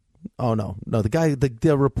 Oh, no. The guy,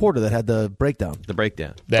 the reporter that had the breakdown. The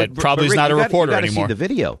breakdown. That probably is Rick, not a reporter you gotta anymore. See the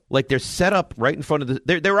video. Like they're set up right in front of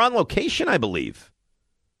the. They're on location, I believe.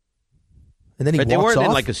 And then he But they walks weren't in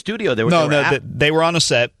off? like a studio. They were they were on a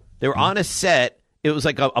set. They were on a set. It was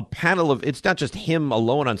like a panel of. It's not just him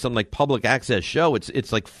alone on some like public access show.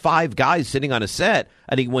 It's like 5 guys sitting on a set,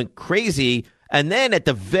 and he went crazy. And then at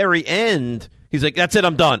the very end, he's like, "That's it,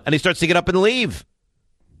 I'm done," and he starts to get up and leave.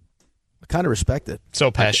 I kind of respect it.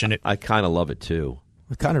 So passionate. I kind of love it too.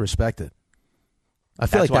 I kind of respect it. I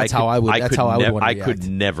feel like why that's how I would. That's how I would want to I react. could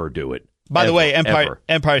never do it. By the way, ever.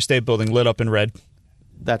 Empire State Building lit up in red.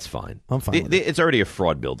 That's fine. I'm fine. with it. It's already a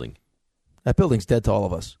fraud building. That building's dead to all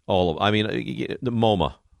of us. I mean, the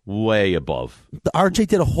MoMA, way above. The RJ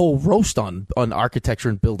did a whole roast on architecture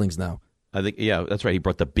and buildings now. I think, yeah, that's right. He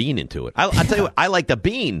brought the bean into it. I'll tell you what, I like the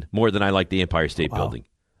bean more than I like the Empire State Building.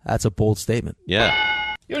 That's a bold statement.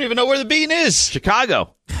 Yeah. You don't even know where the bean is.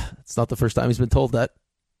 Chicago. It's not the first time he's been told that.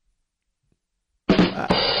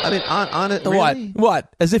 I mean, on it, really?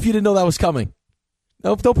 What? As if you didn't know that was coming.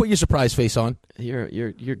 No, don't put your surprise face on.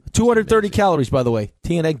 You're 230 calories, by the way.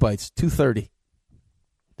 Tea and egg bites, 230.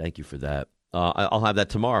 Thank you for that. I'll have that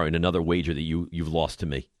tomorrow in another wager that you've lost to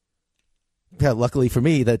me. Yeah, luckily for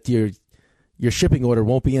me that your shipping order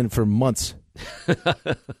won't be in for months.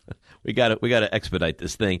 We got to expedite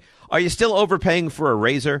this thing. Are you still overpaying for a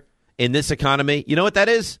razor in this economy? You know what that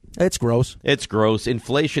is? It's gross. It's gross.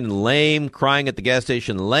 Inflation, lame. Crying at the gas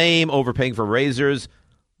station, lame. Overpaying for razors,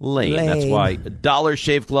 lame. That's why Dollar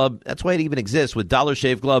Shave Club, that's why it even exists. With Dollar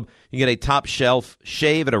Shave Club, you get a top shelf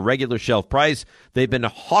shave at a regular shelf price. They've been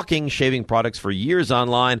hawking shaving products for years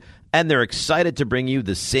online, and they're excited to bring you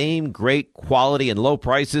the same great quality and low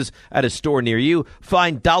prices at a store near you.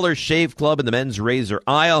 Find Dollar Shave Club in the men's razor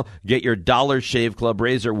aisle. Get your Dollar Shave Club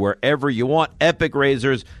razor wherever you want. Epic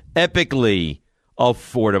razors, epically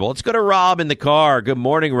affordable. Let's go to Rob in the car. Good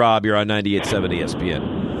morning, Rob. You're on 98.7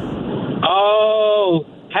 ESPN. Oh,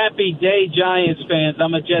 happy day, Giants fans.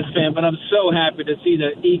 I'm a Jets fan, but I'm so happy to see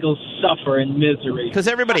the Eagles suffer in misery. Because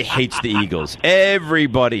everybody hates the Eagles.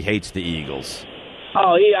 Everybody hates the Eagles.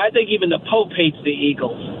 Oh, yeah, I think even the Pope hates the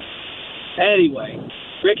Eagles. Anyway,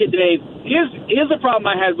 Rick and Dave, here's the problem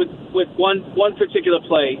I had with one particular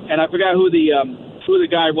play, and I forgot who the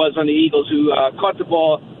guy was on the Eagles who caught the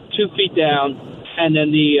ball 2 feet down, and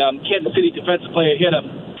then the Kansas City defensive player hit him.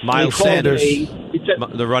 Miles Sanders,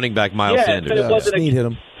 the running back, Miles Sanders. Snead hit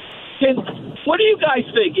him. What do you guys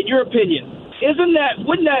think, in your opinion? Wouldn't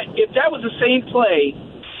that, if that was the same play,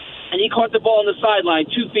 and he caught the ball on the sideline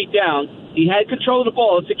 2 feet down, he had control of the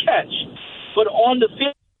ball, it's a catch. But on the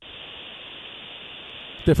field,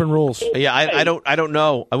 different rules. Yeah, I don't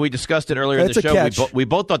know. We discussed it earlier in the show. We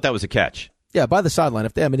both thought that was a catch. Yeah, by the sideline.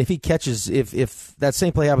 If he catches, if that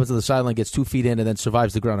same play happens to the sideline, gets 2 feet in, and then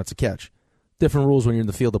survives the ground, it's a catch. Different rules when you're in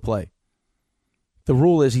the field of play. The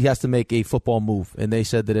rule is he has to make a football move, and they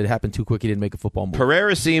said that it happened too quick. He didn't make a football move.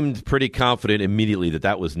 Pereira seemed pretty confident immediately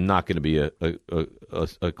that was not going to be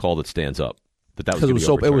a call that stands up. That was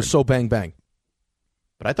it was so bang bang.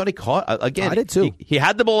 But I thought he caught again. I did too. He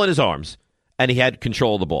had the ball in his arms, and he had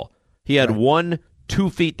control of the ball. He had 2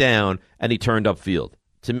 feet down, and he turned upfield.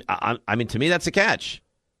 To me, that's a catch.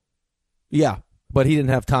 Yeah, but he didn't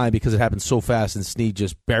have time because it happened so fast, and Snead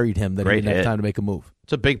just buried him that he didn't have time to make a move.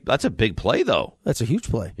 That's a big play, though. That's a huge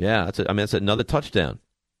play. Yeah, that's another touchdown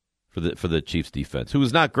for the Chiefs defense, who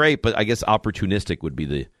was not great, but I guess opportunistic would be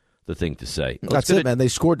the thing to say. That's it, man. They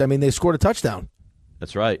scored. They scored a touchdown.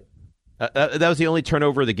 That's right. That was the only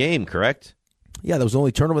turnover of the game, correct? Yeah, that was the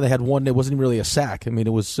only turnover. They had one. It wasn't really a sack. It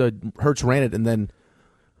was Hurts ran it, and then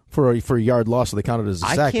for a yard loss, so they counted it as a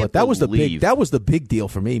sack. But that was the big deal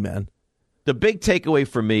for me, man. The big takeaway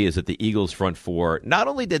for me is that the Eagles' front four, not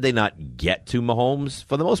only did they not get to Mahomes,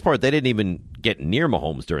 for the most part, they didn't even get near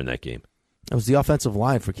Mahomes during that game. It was the offensive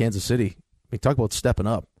line for Kansas City. Talk about stepping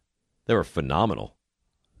up. They were phenomenal.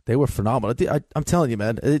 I'm telling you,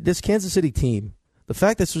 man, this Kansas City team, the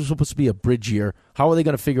fact that this was supposed to be a bridge year, how are they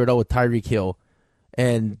going to figure it out with Tyreek Hill,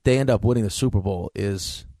 and they end up winning the Super Bowl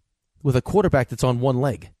is with a quarterback that's on one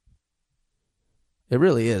leg. It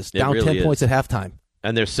really is. Down 10 points at halftime.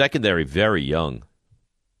 And their secondary, very young.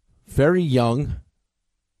 Very young.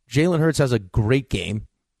 Jalen Hurts has a great game.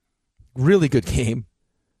 Really good game.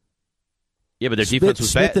 Yeah, but their defense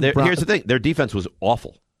was bad. Here's the thing. Their defense was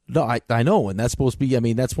awful. No, I know, and that's supposed to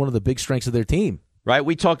be, that's one of the big strengths of their team. Right?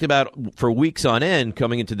 We talked about for weeks on end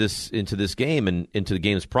coming into this game and into the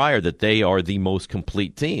games prior that they are the most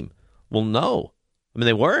complete team. Well, no.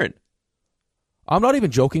 They weren't. I'm not even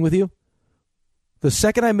joking with you. The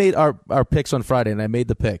second I made our picks on Friday and I made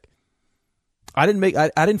the pick, I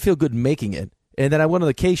didn't feel good making it. And then I went on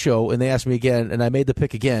the K show and they asked me again and I made the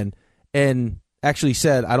pick again and actually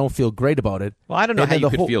said I don't feel great about it. Well, I don't know how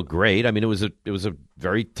you could feel great. It was a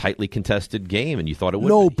very tightly contested game and you thought it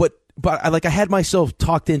would be. But I had myself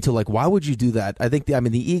talked into why would you do that? I think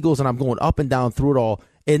the Eagles, and I'm going up and down through it all,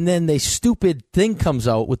 and then the stupid thing comes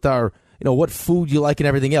out with our what food you like and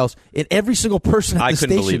everything else, and every single person at the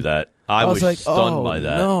station. I couldn't believe that. I was stunned by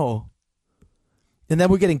that. No. And then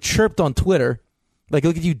we're getting chirped on Twitter, look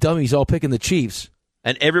at you dummies all picking the Chiefs.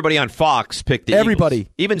 And everybody on Fox picked the Eagles.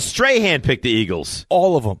 Even Strahan picked the Eagles.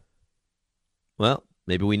 All of them. Well,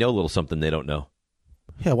 maybe we know a little something they don't know.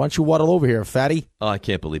 Yeah, why don't you waddle over here, fatty? Oh, I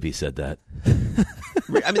can't believe he said that.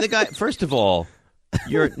 The guy, first of all,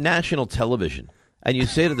 you're national television, and you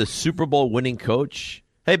say to the Super Bowl winning coach,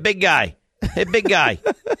 hey, big guy, why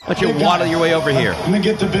don't you waddle your way over here? Let me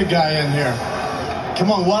get the big guy in here.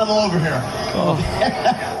 Come on, waddle over here.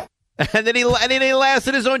 Oh. And then he laughs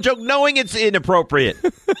at his own joke, knowing it's inappropriate.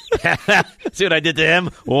 See what I did to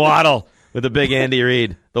him? Waddle with the big Andy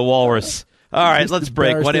Reid, the walrus. All right, let's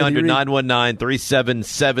break.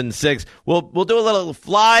 1-800-919-3776. We'll do a little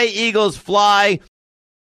fly, Eagles, fly.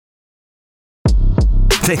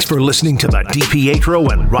 Thanks for listening to the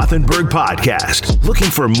DiPietro and Rothenberg podcast. Looking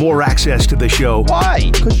for more access to the show?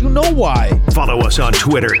 Why? Because you know why. Follow us on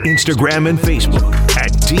Twitter, Instagram, and Facebook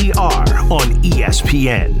at DR on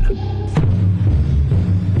ESPN.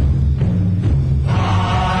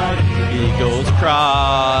 Eagles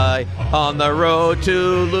cry on the road to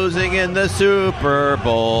losing in the Super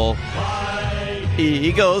Bowl.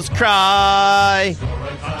 Eagles cry.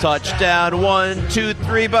 Touchdown 1, 2,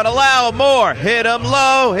 3, but allow more. Hit 'em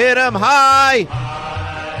low, hit 'em high.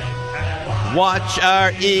 Watch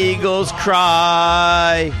our Eagles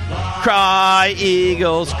cry. Cry,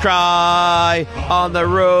 Eagles cry on the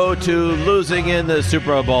road to losing in the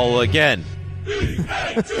Super Bowl again.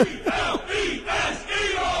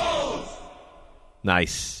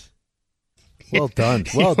 Nice. Well done.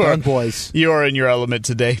 Well done, boys. You are in your element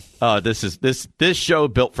today. Oh, this show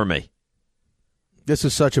built for me. This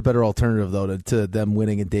is such a better alternative, though, to them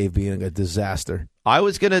winning and Dave being a disaster. I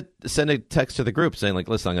was going to send a text to the group saying, like,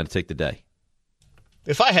 listen, I'm going to take the day.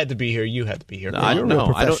 If I had to be here, you had to be here. No, You're a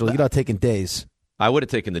real professional. You're not taking days. I would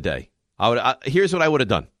have taken the day. Here's what I would have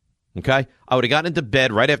done, okay? I would have gotten into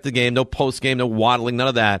bed right after the game, no post-game, no waddling, none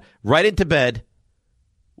of that. Right into bed,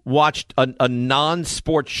 watched a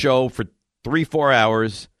non-sports show for 3-4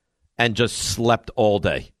 hours, and just slept all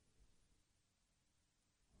day.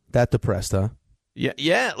 That depressed, huh?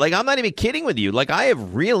 Yeah. Like, I'm not even kidding with you. Like, I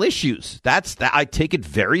have real issues. I take it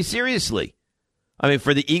very seriously. I mean,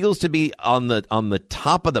 for the Eagles to be on the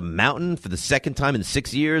top of the mountain for the second time in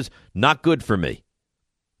 6 years, not good for me.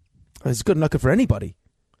 It's good, not good for anybody.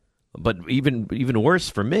 But even worse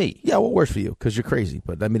for me. Yeah, well, worse for you because you're crazy.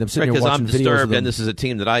 But I mean, I'm sitting here watching because I'm videos disturbed, of them. and this is a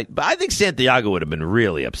team that I think Santiago would have been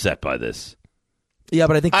really upset by this. Yeah,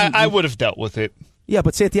 but I think I would have dealt with it. Yeah,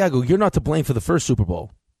 but Santiago, you're not to blame for the first Super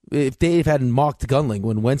Bowl. If Dave hadn't mocked Gunling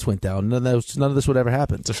when Wentz went down, none of this would ever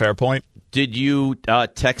happen. It's a fair point. Did you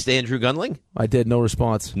text Andrew Gunling? I did. No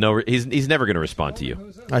response. No, he's never going to respond to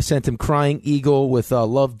you. I sent him crying eagle with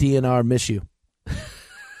love DNR, miss you.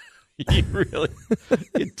 You're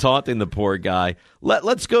taunting the poor guy.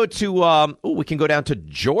 Let's go to we can go down to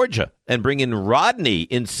Georgia and bring in Rodney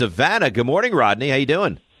in Savannah. Good morning, Rodney. How you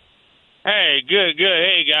doing? Hey, good.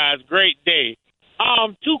 Hey guys, great day.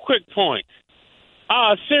 2 quick points.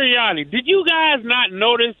 Sirianni, did you guys not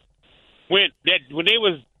notice when they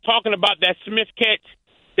was talking about that Smith catch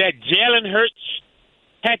that Jalen Hurts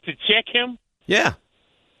had to check him? Yeah.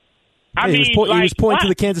 He was pointing to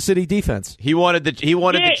the Kansas City defense. He wanted the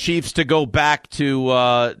Chiefs to go back to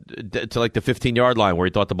like the 15-yard line where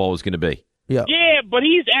he thought the ball was going to be. Yeah. Yeah, but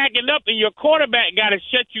he's acting up, and your quarterback got to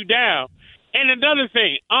shut you down. And another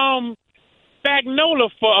thing, Spagnuolo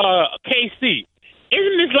for KC,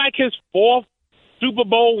 isn't this like his 4th Super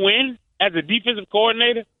Bowl win as a defensive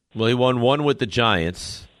coordinator? Well, he won 1 with the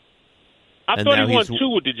Giants. I thought he won 2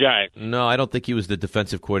 with the Giants. No, I don't think he was the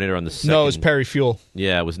defensive coordinator on the second. No, it was Perry Fuel.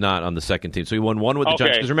 Yeah, it was not on the second team. So he won 1 with the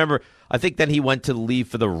Giants. Because remember, I think then he went to leave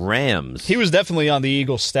for the Rams. He was definitely on the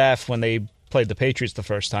Eagles staff when they played the Patriots the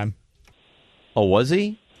first time. Oh, was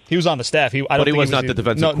he? He was on the staff. But he was not the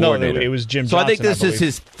defensive coordinator. No, it was Jim So Johnson, I think this is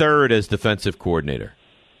his 3rd as defensive coordinator.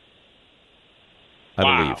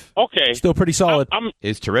 I believe. Okay. Still pretty solid.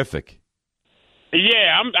 He's terrific.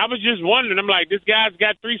 Yeah, I was just wondering. I'm like, this guy's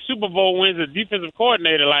got 3 Super Bowl wins as defensive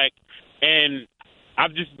coordinator, and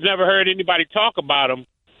I've just never heard anybody talk about him.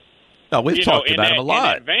 No, we've talked about him a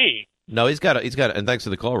lot. In that vein. No, he's got, and thanks for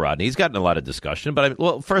the call, Rodney. He's gotten a lot of discussion. But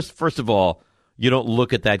first of all, you don't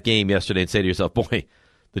look at that game yesterday and say to yourself, "Boy,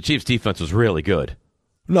 the Chiefs' defense was really good."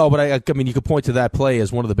 No, but I mean, you could point to that play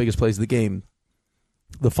as one of the biggest plays of the game,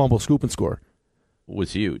 the fumble, scoop, and score.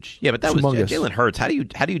 Was huge. Yeah, but that Humongous. was Jalen Hurts. How do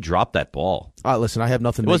you drop that ball? Listen, I have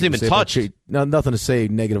nothing. It wasn't even touched. Nothing to say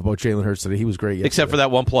negative about Jalen Hurts today. He was great yesterday. Except for that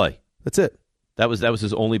one play. That's it. That was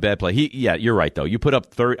his only bad play. You're right though. You put up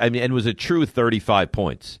 30. I mean, and it was a true 35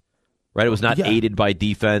 points. Right? It was not aided by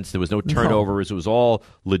defense. There was no turnovers. No. It was all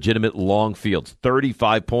legitimate long fields.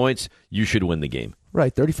 35 points. You should win the game.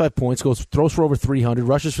 Right. 35 points. Throws for over 300.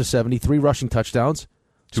 Rushes for 70. 3 rushing touchdowns.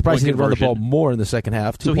 Surprised he didn't run the ball more in the second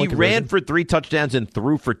half. So he ran for 3 touchdowns and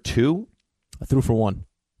threw for 2? I threw for 1.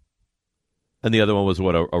 And the other one was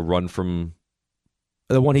what, a run from...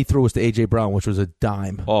 The one he threw was to A.J. Brown, which was a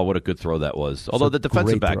dime. Oh, what a good throw that was. Although the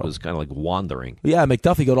defensive back was kind of like wandering. Yeah,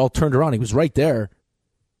 McDuffie got all turned around. He was right there.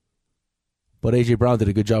 But A.J. Brown did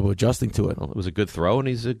a good job of adjusting to it. Well, it was a good throw, and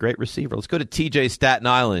he's a great receiver. Let's go to TJ Staten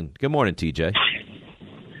Island. Good morning, TJ.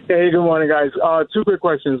 Hey, good morning, guys. 2 quick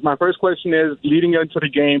questions. My first question is, leading into the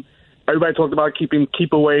game, everybody talked about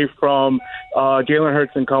keep away from Jalen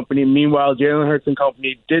Hurts and company. Meanwhile, Jalen Hurts and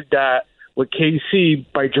company did that with KC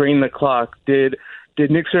by draining the clock. Did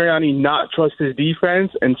Nick Sirianni not trust his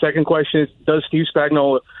defense? And second question is, does Steve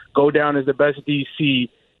Spagnuolo go down as the best DC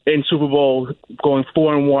in Super Bowl, going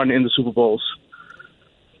 4-1 in the Super Bowls?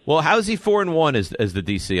 Well, how is he 4-1 as the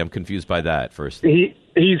DC? I'm confused by that first. He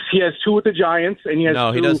has 2 with the Giants, and he has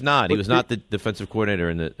No, 2 he does not. He was not the defensive coordinator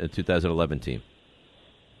in the 2011 team.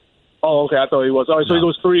 Oh, okay. I thought he was. All right, so he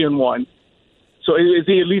goes 3-1. So is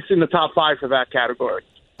he at least in the top 5 for that category?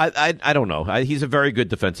 I don't know. He's a very good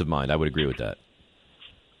defensive mind. I would agree with that.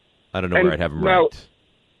 I don't know where I'd have him now, ranked.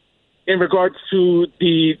 In regards to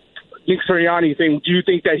the Nick Sirianni thing, do you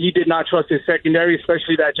think that he did not trust his secondary,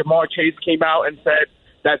 especially that Jamar Chase came out and said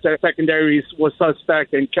that their secondary was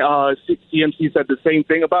suspect, and CMC said the same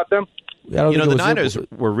thing about them? The Niners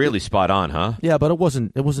were really spot on, huh? Yeah, but it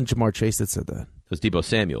wasn't Jamar Chase that said that. It was Deebo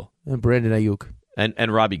Samuel. And Brandon Ayuk.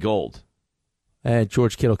 And Robbie Gould. And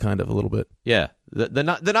George Kittle kind of a little bit. Yeah.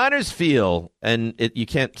 The Niners feel, and you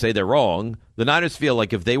can't say they're wrong, the Niners feel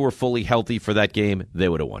like if they were fully healthy for that game, they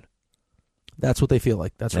would have won. That's what they feel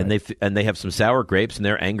like. That's right. And they have some sour grapes, and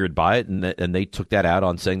they're angered by it, and they took that out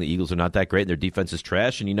on saying the Eagles are not that great and their defense is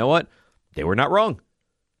trash. And you know what? They were not wrong.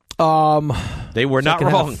 They were not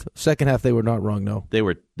wrong. Second half, they were not wrong. No, they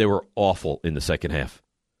were awful in the second half.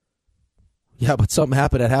 Yeah, but something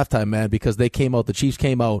happened at halftime, man, because the Chiefs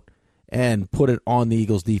came out and put it on the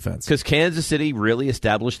Eagles' defense. Because Kansas City really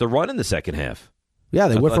established the run in the second half. Yeah,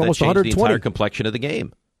 they went for almost 120. The entire complexion of the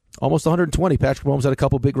game. Almost 120. Patrick Mahomes had a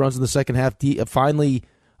couple big runs in the second half. Finally,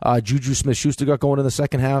 Juju Smith-Schuster got going in the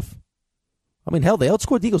second half. I mean, hell, they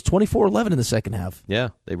outscored the Eagles 24-11 in the second half. Yeah,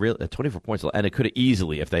 they really 24 points, and it could have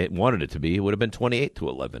easily, if they wanted it to be, it would have been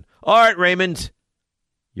 28-11. All right, Raymond,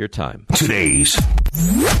 your time. Today's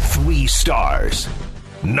 3 stars.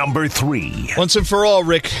 Number 3. Once and for all,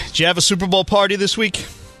 Rick, did you have a Super Bowl party this week?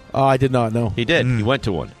 I did not know. He did. He went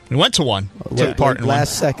to one. He went to one. Took part in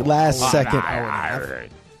last second. Last second,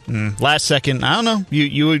 I don't know.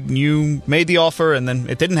 You made the offer, and then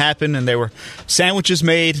it didn't happen, and there were sandwiches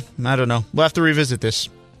made. I don't know. We'll have to revisit this.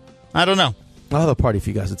 I don't know. I'll have a party for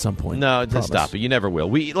you guys at some point. No, just stop it. You never will.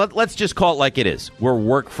 Let's just call it like it is. We're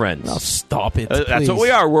work friends. No, stop it. That's what we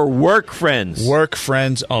are. We're work friends. Work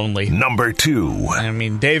friends only. Number 2. I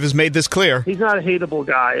mean, Dave has made this clear. He's not a hateable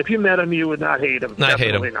guy. If you met him, you would not hate him. I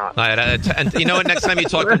hate him. Not. And you know what? Next time you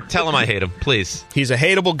talk, tell him I hate him, please. He's a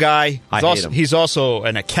hateable guy. I hate him. He's also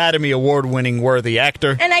an Academy Award-winning worthy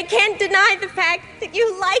actor. And I can't deny the fact that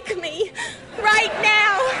you like me. Right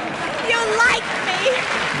now. You like me.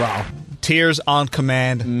 Wow. Tears on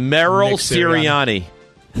command. Meryl Sirianni.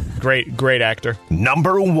 Great actor.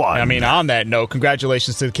 Number 1. I mean, on that note,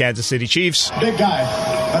 congratulations to the Kansas City Chiefs. Big guy.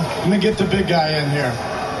 Let me get the big guy in here.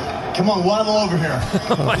 Come on, waddle over here.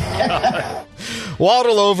 Oh, my God.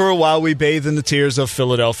 Waddle over while we bathe in the tears of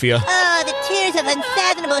Philadelphia. Oh, the tears of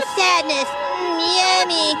unfathomable sadness.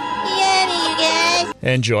 Yummy, you guys.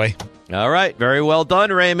 Enjoy. All right. Very well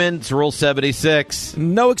done, Raymond. It's Rule 76.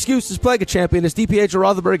 No excuses. Plague a champion. It's DPH or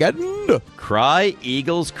Rothenberg. And Cry,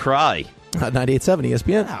 Eagles, cry. 98.7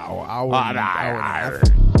 ESPN.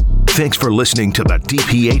 Thanks for listening to the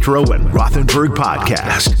DiPietro and Rothenberg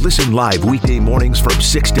podcast. Listen live weekday mornings from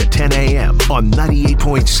 6 to 10 a.m. on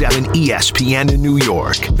 98.7 ESPN in New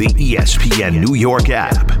York, the ESPN New York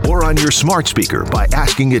app, or on your smart speaker by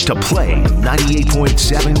asking it to play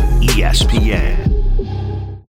 98.7 ESPN.